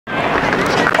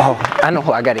Oh, I know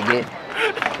who I gotta get.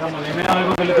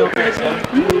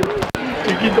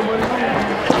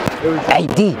 Hey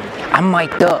D, I'm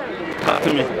mic'd up. Talk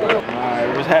to me.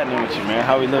 Alright, what's happening with you, man?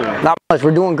 How we living? Not much, we're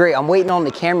doing great. I'm waiting on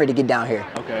the camera to get down here.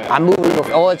 Okay. I'm moving.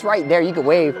 Oh, it's right there, you can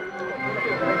wave.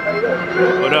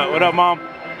 What up, Mom? You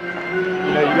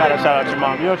know, you gotta shout out your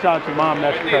mom. You don't shout out your mom,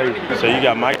 that's crazy. So you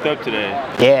got mic'd up today?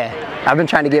 Yeah, I've been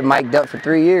trying to get mic'd up for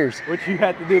 3 years. What you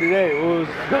had to do today? What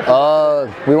was...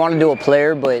 We want to do a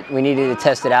player, but we needed to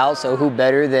test it out, so who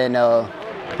better than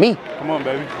me? Come on,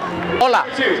 baby. Hola.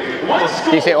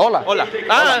 Dice hola. Hola.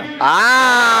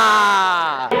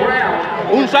 Ah.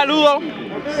 Un saludo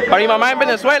para mi mamá en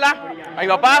Venezuela, a mi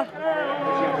papá.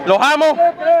 Los amo,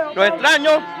 los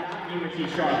extraño.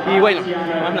 Y bueno,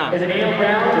 más nada.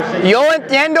 Yo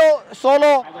entiendo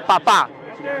solo papá.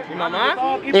 Mi mamá.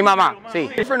 Y mamá, sí.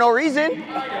 For no reason.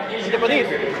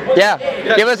 Yeah.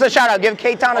 Give us a shout out. Give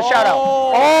K-Town a shout out.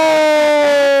 Oh.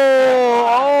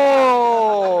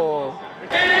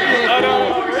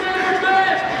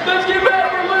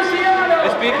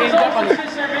 Speaking Japanese.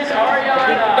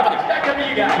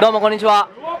 Domo konnichiwa.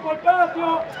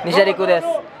 Nishariku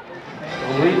desu.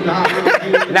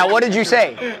 Now, what did you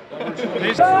say?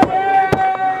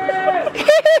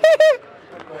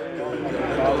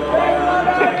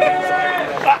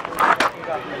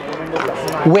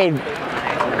 Wait.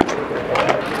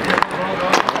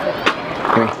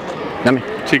 Dame.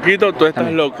 Chiquito, tú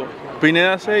estás loco.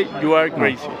 Pineda say you are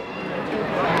crazy.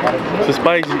 It's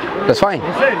spicy. That's fine.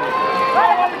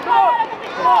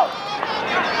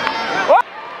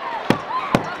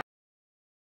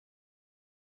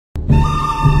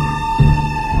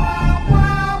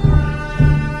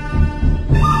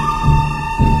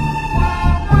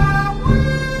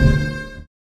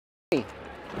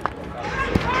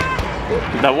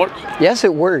 That works? Yes,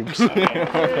 it works.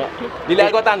 Dile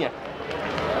algo a Tania.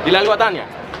 Dile algo a Tania.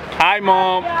 Hi,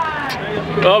 Mom.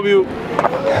 Love you.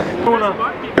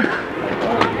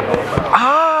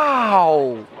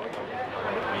 Ow!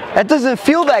 That doesn't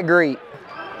feel that great.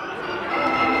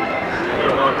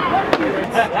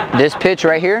 This pitch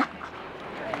right here,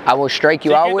 I will strike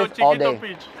you out with all day.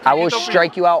 I will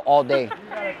strike you out all day.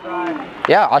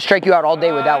 Yeah, I'll strike you out all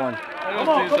day with that one.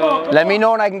 Let me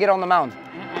know when I can get on the mound.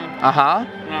 Uh-huh.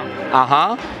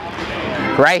 Uh-huh.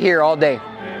 Right here all day.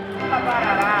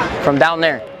 From down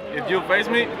there. If you face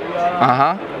me,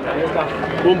 uh-huh.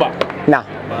 Boomba. Nah.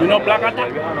 You know black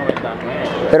attack?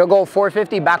 It'll go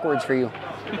 450 backwards for you.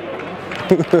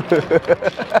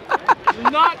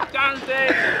 Not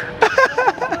dancing.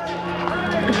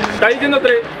 Está diciendo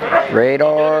tres.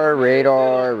 Radar,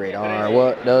 radar, radar.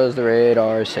 What does the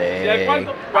radar say?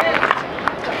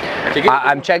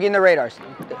 I'm checking the radars.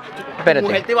 Tu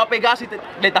mujer te va a pegar si le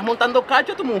estás montando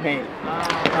cacho a tu mujer.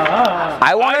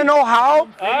 I want to know how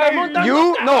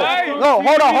you... No,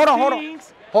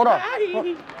 hold on.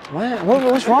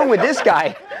 What's wrong with this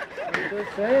guy?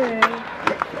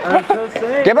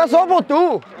 ¿Qué pasó por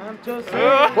tú?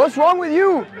 What's wrong with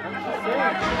you?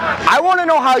 I want to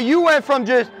know how you went from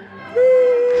just...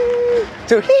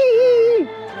 to hee.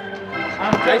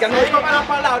 I'm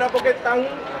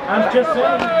just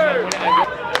saying.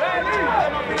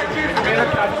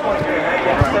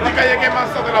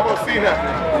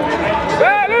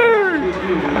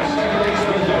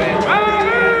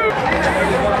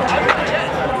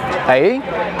 Ahí.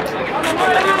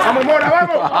 Vamos, Mora,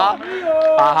 vamos.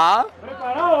 Ajá.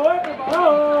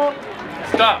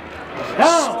 Stop.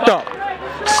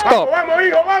 Vamos,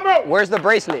 hijo, vamos. Where's the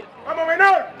bracelet? Vamos,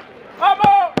 menor.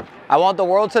 Vamos. I want the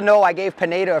world to know I gave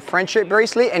Pineda a friendship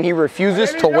bracelet and he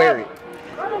refuses to wear it.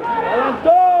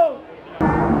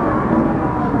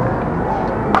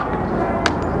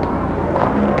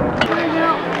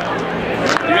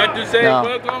 You have to say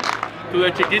welcome to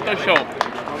the Chiquito show.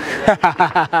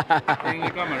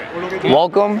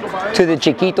 Welcome to the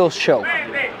Chiquito show.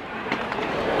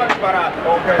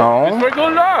 Oh. It's for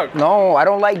good luck. No, I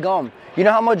don't like gum. You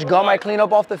know how much gum I clean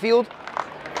up off the field?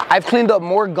 I've cleaned up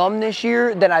more gum this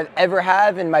year than I've ever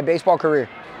have in my baseball career.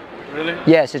 Really?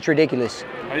 Yes, it's ridiculous.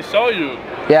 I saw you.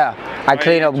 Yeah, I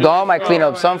clean up gum, I clean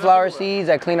up sunflower seeds,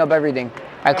 I clean up everything.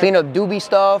 I clean up doobie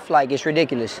stuff, like it's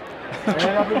ridiculous.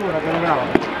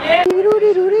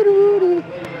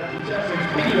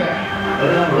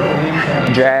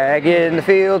 Drag in the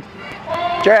field,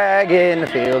 drag in the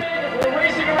field.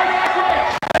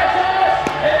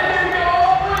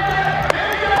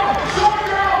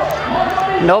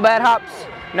 No bad hops,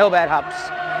 no bad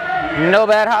hops, no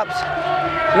bad hops,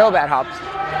 no bad hops.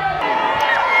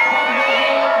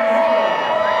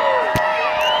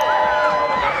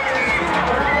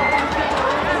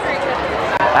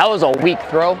 That was a weak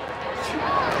throw.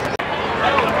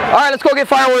 All right, let's go get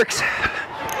fireworks.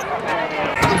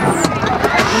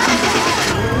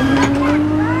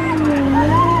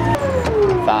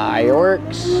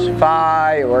 Fireworks,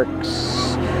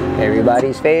 fireworks.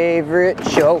 Everybody's favorite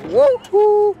show.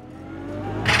 Woo-hoo.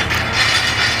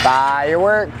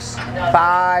 Fireworks,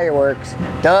 fireworks.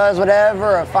 Does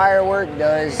whatever a firework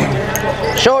does.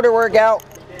 Shoulder workout.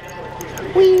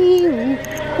 Wee,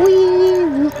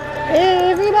 wee,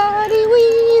 everybody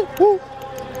wee, woo.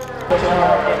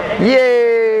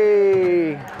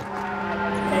 Yay!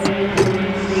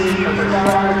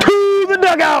 To the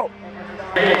dugout!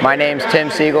 My name's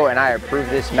Tim Siegel and I approve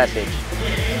this message.